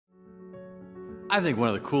I think one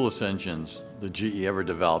of the coolest engines the GE ever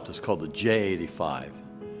developed is called the J85.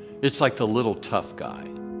 It's like the little tough guy.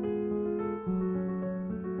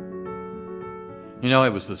 You know, it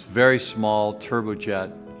was this very small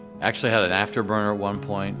turbojet, actually had an afterburner at one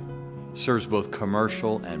point, serves both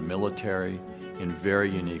commercial and military in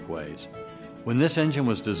very unique ways. When this engine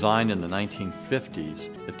was designed in the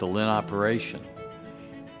 1950s at the Lynn operation,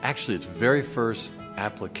 actually its very first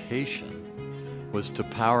application was to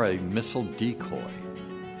power a missile decoy.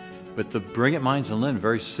 But the brilliant minds in Lynn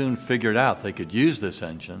very soon figured out they could use this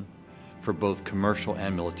engine for both commercial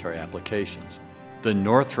and military applications. The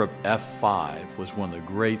Northrop F-5 was one of the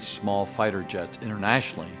great small fighter jets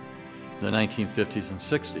internationally in the 1950s and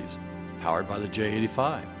 60s, powered by the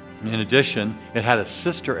J85. In addition, it had a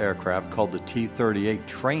sister aircraft called the T-38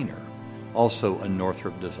 Trainer, also a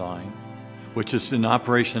Northrop design, which is in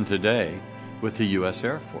operation today with the U.S.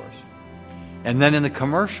 Air Force. And then in the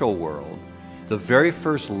commercial world, the very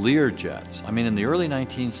first Lear jets, in the early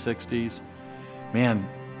 1960s, man,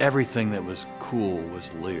 everything that was cool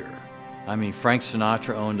was Lear. Frank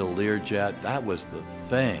Sinatra owned a Lear jet. That was the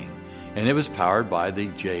thing. And it was powered by the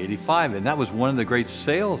J85. And that was one of the great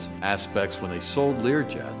sales aspects when they sold Lear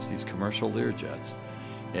jets, these commercial Lear jets.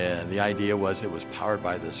 And the idea was it was powered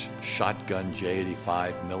by this shotgun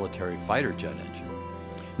J85 military fighter jet engine.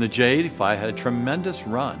 And the J85 had a tremendous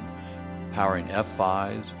run, powering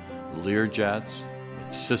F-5s, Lear jets,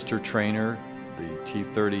 its sister trainer, the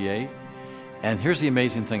T-38. And here's the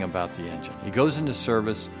amazing thing about the engine. It goes into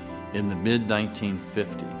service in the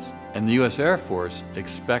mid-1950s. And the U.S. Air Force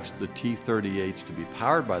expects the T-38s to be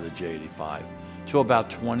powered by the J85 till about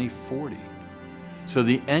 2040. So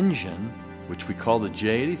the engine, which we call the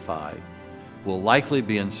J85, will likely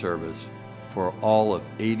be in service for all of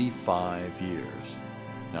 85 years.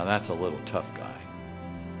 Now that's a little tough guy.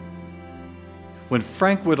 When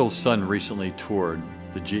Frank Whittle's son recently toured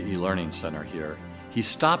the GE Learning Center here, he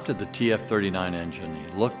stopped at the TF39 engine,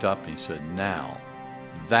 he looked up and he said, "Now,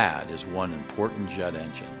 that is one important jet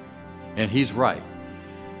engine." And he's right.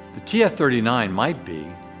 The TF39 might be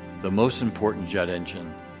the most important jet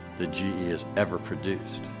engine that GE has ever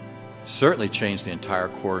produced. Certainly changed the entire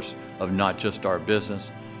course of not just our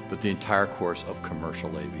business, but the entire course of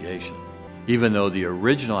commercial aviation. Even though the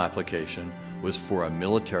original application was for a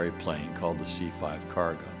military plane called the C-5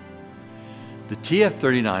 Cargo. The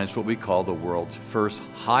TF39 is what we call the world's first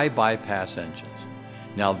high bypass engines.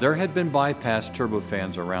 Now, there had been bypass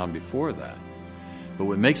turbofans around before that, but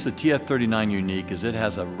what makes the TF39 unique is it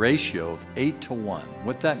has a ratio of 8-to-1.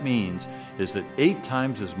 What that means is that 8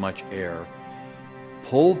 times as much air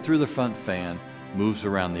pulled through the front fan moves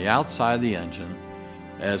around the outside of the engine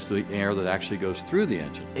as the air that actually goes through the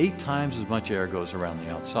engine. 8 times as much air goes around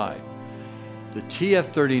the outside. The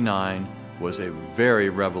TF39 was a very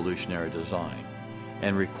revolutionary design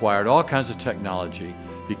and required all kinds of technology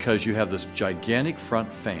because you have this gigantic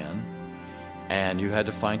front fan and you had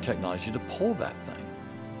to find technology to pull that thing.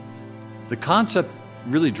 The concept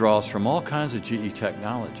really draws from all kinds of GE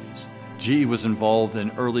technologies. GE was involved in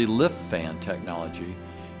early lift fan technology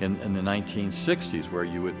in the 1960s, where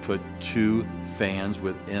you would put 2 fans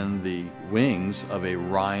within the wings of a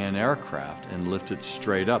Ryan aircraft and lift it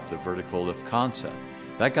straight up, the vertical lift concept.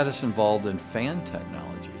 That got us involved in fan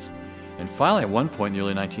technologies. And finally, at one point in the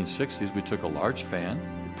early 1960s, we took a large fan,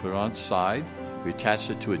 we put it on its side, we attached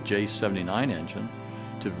it to a J79 engine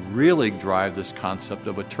to really drive this concept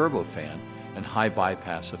of a turbofan and high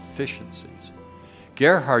bypass efficiencies.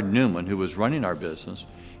 Gerhard Neumann, who was running our business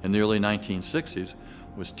in the early 1960s,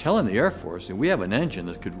 was telling the Air Force that we have an engine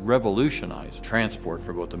that could revolutionize transport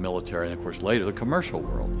for both the military and, of course, later the commercial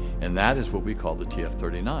world. And that is what we call the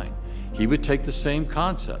TF39. He would take the same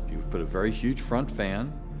concept. He would put a very huge front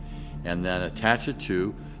fan and then attach it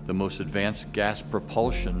to the most advanced gas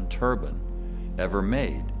propulsion turbine ever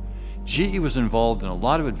made. GE was involved in a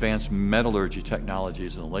lot of advanced metallurgy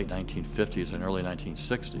technologies in the late 1950s and early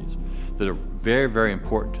 1960s that are very, very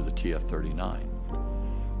important to the TF39.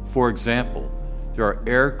 For example, there are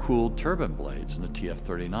air-cooled turbine blades in the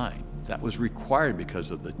TF39. That was required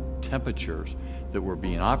because of the temperatures that were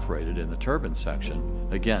being operated in the turbine section,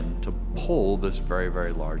 again, to pull this very,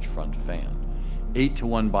 very large front fan.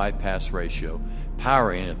 8-to-1 bypass ratio,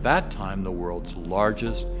 powering at that time the world's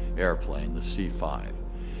largest airplane, the C-5.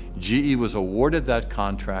 GE was awarded that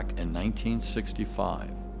contract in 1965,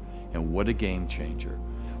 and what a game changer.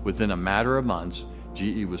 Within a matter of months,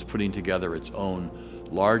 GE was putting together its own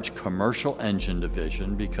large commercial engine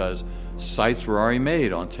division because sites were already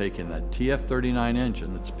made on taking that TF39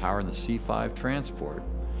 engine that's powering the C-5 transport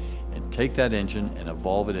and take that engine and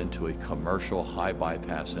evolve it into a commercial high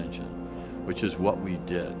bypass engine, which is what we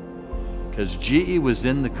did. because GE was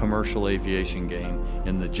in the commercial aviation game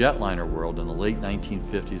in the jetliner world in the late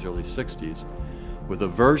 1950s, early 60s, with a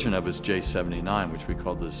version of its J79, which we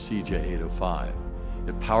called the J85.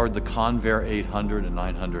 It powered the Convair 800 and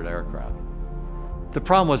 900 aircraft. The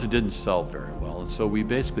problem was it didn't sell very well, and so we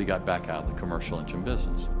basically got back out of the commercial engine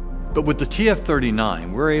business. But with the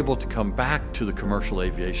TF39, we're able to come back to the commercial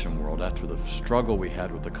aviation world after the struggle we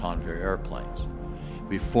had with the Convair airplanes.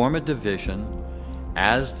 We form a division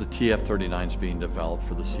as the TF39 is being developed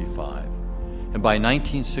for the C5, and by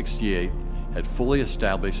 1968 had fully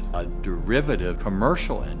established a derivative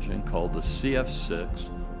commercial engine called the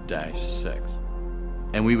CF6-6.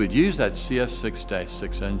 And we would use that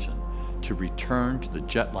CF6-6 engine to return to the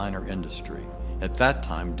jetliner industry, at that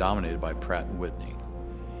time dominated by Pratt & Whitney.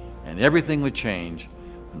 And everything would change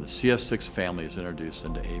when the CF6 family is introduced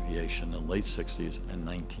into aviation in the late 60s and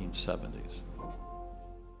 1970s.